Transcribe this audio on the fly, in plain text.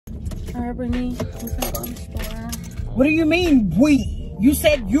All right, Brittany, we're gonna go to the store. What do you mean, we? You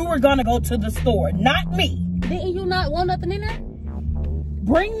said you were gonna go to the store, not me. Didn't you not want nothing in there?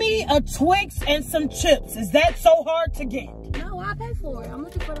 Bring me a Twix and some chips. Is that so hard to get? No, I'll pay for it. I'm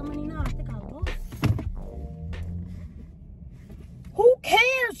looking for the money now. I think I'll go. Who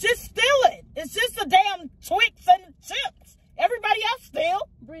cares? Just steal it. It's just a damn Twix and chips. Everybody else steal.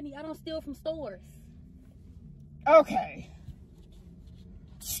 Brittany, I don't steal from stores. Okay.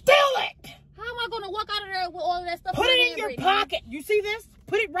 Steal it. How am I going to walk out of there with all of that stuff? Put in it in your Brittany? pocket. You see this?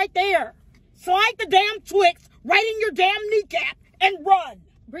 Put it right there. Slide the damn Twix right in your damn kneecap and run.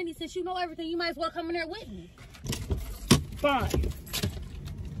 Brittany, since you know everything, you might as well come in there with me. Fine.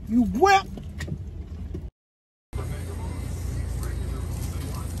 You wimp.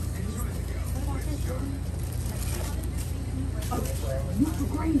 You the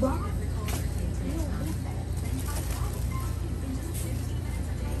green bar?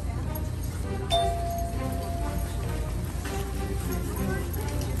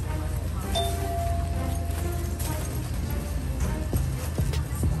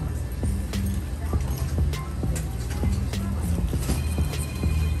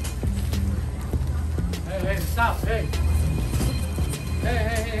 Hey, stop, hey.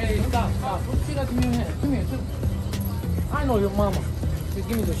 Hey, stop. What you got in your hand? Come here. I know your mama. Just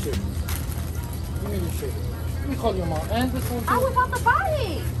give me the shit. Give me the shit. Let me call your mom. And this one too. I was about to buy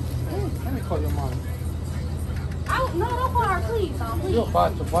it. Let me call your mom. No, don't call her, please. Please. You're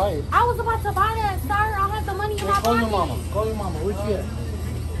about to buy it. I was about to buy that, sir. I have the money in my Call pocket. your mama. Call your mama. Where's she at?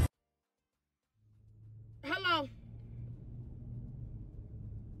 Hello.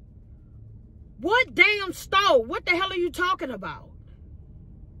 What damn store? What the hell are you talking about?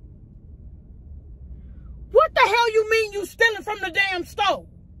 What the hell you mean you stealing from the damn store?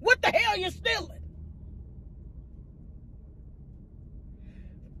 What the hell you stealing?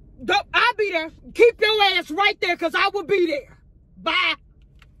 I'll be there. Keep your ass right there because I will be there. Bye.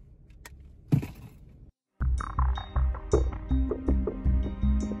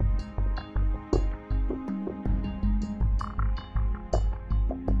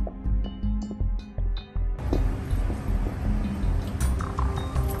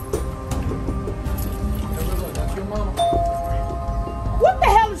 What the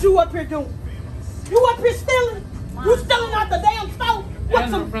hell is you up here doing? You up here stealing? You stealing out the damn store?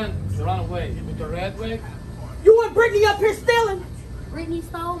 What's And her friend run away with the red wig. You and Brittany up here stealing? Brittany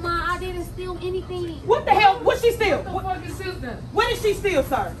stole mine. I didn't steal anything. What the hell? What she steal? What the fuck is this then? What did she steal,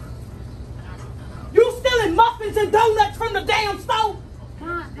 sir? You stealing muffins and donuts from the damn store?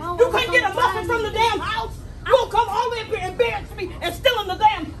 No, You couldn't get a muffin from the damn house? You gonna come all the way up here and embarrass me and stealing the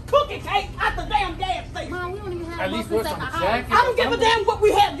damn cookie cake out the damn gas station? Mom, we don't even have At least muffins wear at the some house. jacket. I don't give a damn what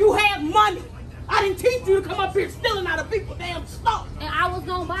we have. You have money. I didn't teach you to come up here stealing out of people's damn store. And I was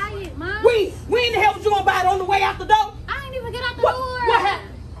gonna buy it, Mom. When in the hell was you gonna buy it on the way out the door? I didn't even get out the What? door. What happened?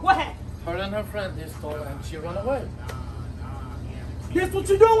 What happened? Her and her friend they stole and she run away. This what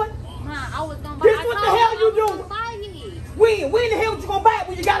you doing? Mom, I was gonna buy This it. what I the told hell her you I was doing? gonna buy it. When in the hell was you gonna buy it?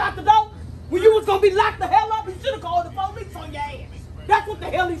 When you got out the door? When you was gonna be locked the hell up? You should have called the police on your ass. That's what the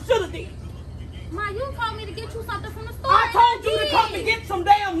hell he should have did. Ma, you told me to get you something from the store. I told you to did. come and get some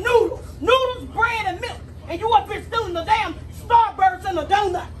damn noodles. Noodles, bread, and milk. And you up here stealing the damn Starburst and the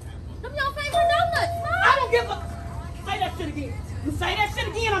donut. Them your favorite donuts, Ma. I don't give a... Say that shit again. You say that shit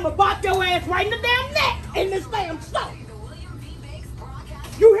again, I'm gonna bop your ass right in the damn neck in this damn store.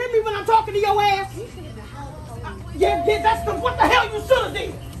 You hear me when I'm talking to your ass? Yeah, that's what the hell you should have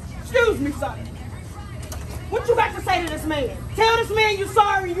did. Excuse me, son. What you got to say to this man? Tell this man you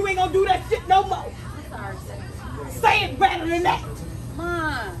sorry, you ain't gonna do that shit no more. I'm sorry, sir. Say it better than that.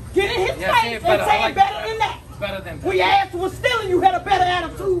 Ma. Get in his Yeah, say face it and better. say I it like better that. than that. Better than When your ass was stealing, you had a better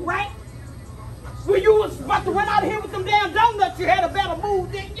attitude, right? When you was about to run out of here with them damn donuts, you had a better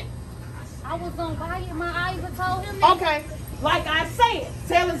mood, didn't you? I was gonna buy it, Ma. I even told him that. Okay, like I said,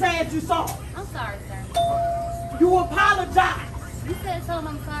 tell his ass you sorry. I'm sorry, sir. You apologize. You said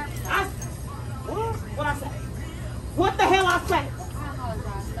something, I'm sorry. What I say? What the hell I say? I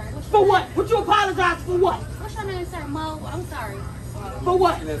apologize, sir. For what? Would you apologize for what? What's your name, sir? Mo. I'm sorry. For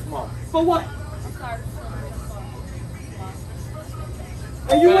what? For what? I'm sorry.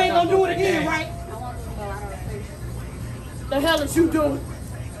 And you ain't gonna do it again, right? I want to go. I don't appreciate The hell is you doing?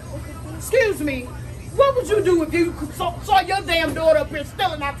 Excuse me. What would you do if you saw your damn daughter up here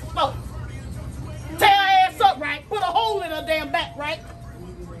stealing out the store? Tear her ass up, right? Put a hole in her damn back, right?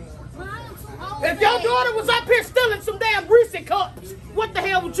 Ma, I am too old. If your daughter was up here stealing some damn Reese's cups, what the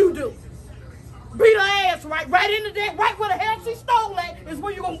hell would you do? Beat her ass, right? Right in the damn, right where the hell she stole at is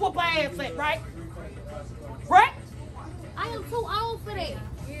where you gonna whoop her ass at, right? Right? I am too old for that.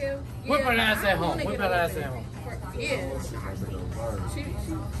 Yeah. Whip her ass at home. Whip her ass at home. Yeah. She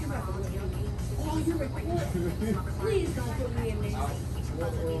oh, you record? Please don't put me in there.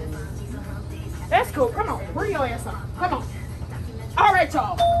 That's cool. Come on. Bring your ass on. Come on. All right,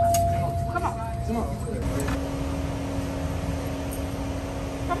 y'all. Come on. Come on.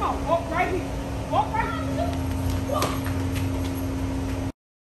 Come on. Walk right here. Walk right here. Walk.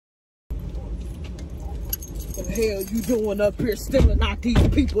 What the hell you doing up here stealing out these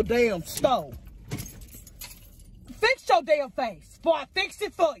people damn stove? Fix your damn face before I fix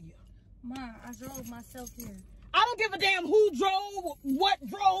it for you. Ma, I drove myself here. I don't give a damn who drove, what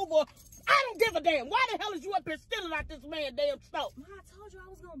drove, or I don't give a damn. Why the hell is you up here stealing out this man damn stove? Ma, I told you I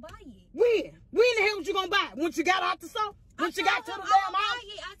was gonna buy it. When? When the hell was you gonna buy it? Once you got out the store? Once you got to the damn house?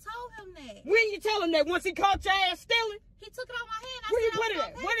 I told him that. When you tell him that? Once he caught your ass stealing? He took it out my hand. Where you put it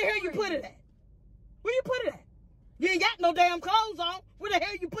at? Where the hell you put it at? Where you put it at? You ain't got no damn clothes on. Where the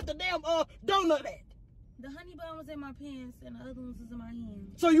hell you put the damn donut at? The honey bun was in my pants and the other ones was in my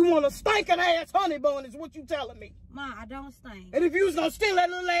hand. So you want a stinking ass honey bun is what you telling me? Ma, I don't stink. And if you was gonna steal that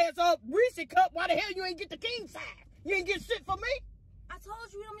little ass Reese cup, why the hell you ain't get the king size? You ain't get shit for me? I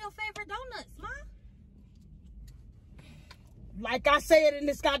told you them your favorite donuts, Ma. Like I said in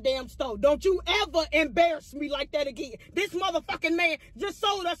this goddamn store, don't you ever embarrass me like that again. This motherfucking man just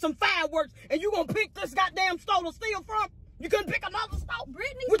sold us some fireworks and you gonna pick this goddamn store to steal from? You couldn't pick another store?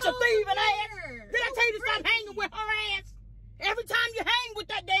 Brittany with your thieving ass? here. Did I tell you to stop hanging with her ass? Every time you hang with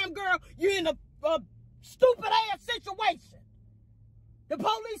that damn girl, you're in a stupid ass situation. The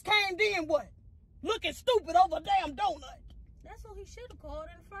police came in what? Looking stupid over a damn donut. That's what he should have called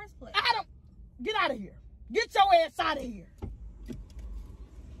in the first place. I don't. Get out of here. Get your ass out of here.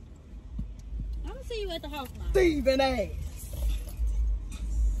 I'm gonna see you at the house now. Thieving ass.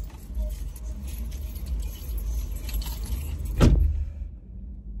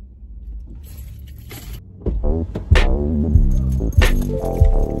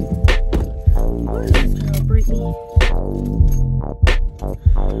 Where is this girl, Brittany?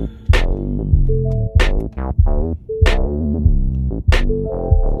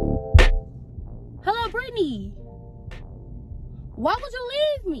 Hello, Brittany. Why would you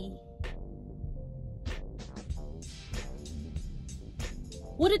leave me?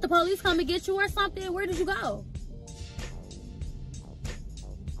 What, did the police come and get you or something? Where did you go?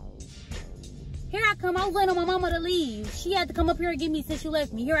 Here I come. I was waiting on my mama to leave. She had to come up here and get me since you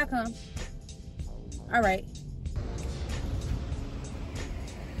left me. Here I come. All right.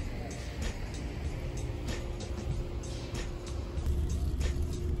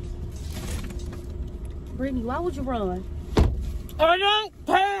 Brittany, why would you run? I don't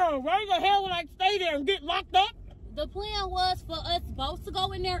care. Why the hell would I stay there and get locked up? The plan was for us both to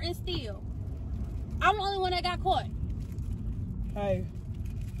go in there and steal. I'm the only one that got caught. Hey.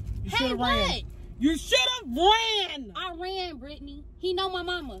 You Hey, should've what? ran. You should have ran. I ran, Brittany. He know my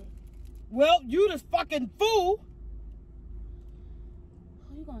mama. Well, you the fucking fool.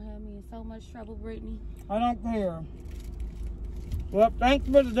 Oh, you gonna have me in so much trouble, Brittany. I don't care. Well, thanks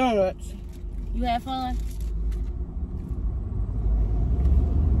for the donuts. You had fun?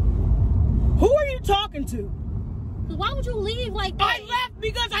 Who are you talking to? Why would you leave like that? I left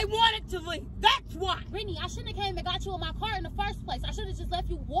because I wanted to leave. That's why. Brittany, I shouldn't have came and got you in my car in the first place. I should have just left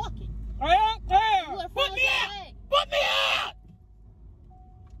you walking. I don't You care. would've Put followed me your out. leg. Put me out.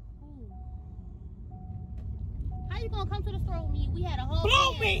 Ooh. How you gonna come to the store with me? We had a whole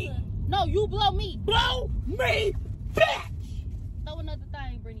Blow plan me. to- No, you blow me. Blow me, bitch. Throw another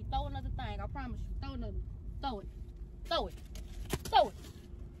thing, Brittany. Throw another thing. I promise you. Throw another. Throw it. Throw it. Throw it.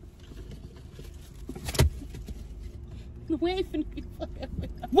 We ain't finna be forever.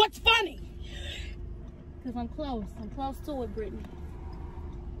 What's funny? Because I'm close. I'm close to it, Brittany.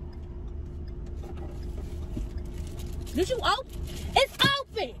 Did you open? It's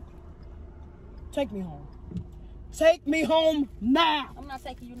open! Take me home. Take me home now. I'm not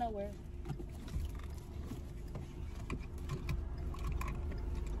taking you nowhere.